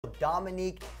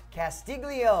Dominick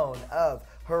Castiglione of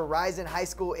Horizon High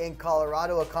School in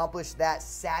Colorado accomplished that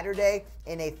Saturday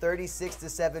in a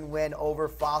 36-7 win over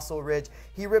Fossil Ridge.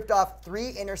 He ripped off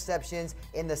 3 interceptions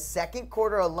in the second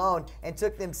quarter alone and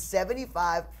took them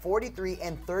 75, 43,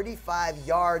 and 35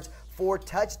 yards for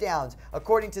touchdowns.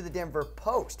 According to the Denver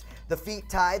Post, the feat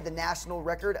tied the national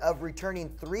record of returning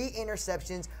 3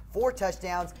 interceptions, 4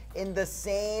 touchdowns in the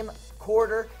same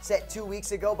quarter set 2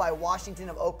 weeks ago by Washington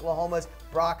of Oklahoma's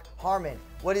Brock Harmon.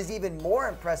 What is even more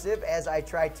impressive, as I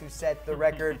try to set the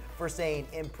record for saying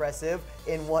impressive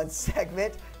in one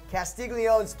segment,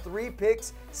 Castiglione's 3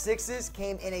 picks, 6s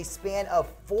came in a span of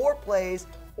 4 plays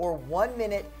or 1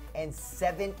 minute and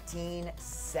 17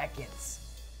 seconds.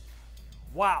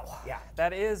 Wow. Yeah.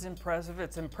 That is impressive.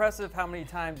 It's impressive how many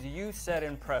times you said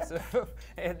impressive.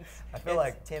 I feel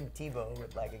like Tim Tebow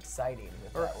with like exciting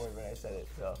with that word when I said it.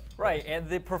 So. Right, and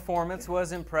the performance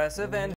was impressive. And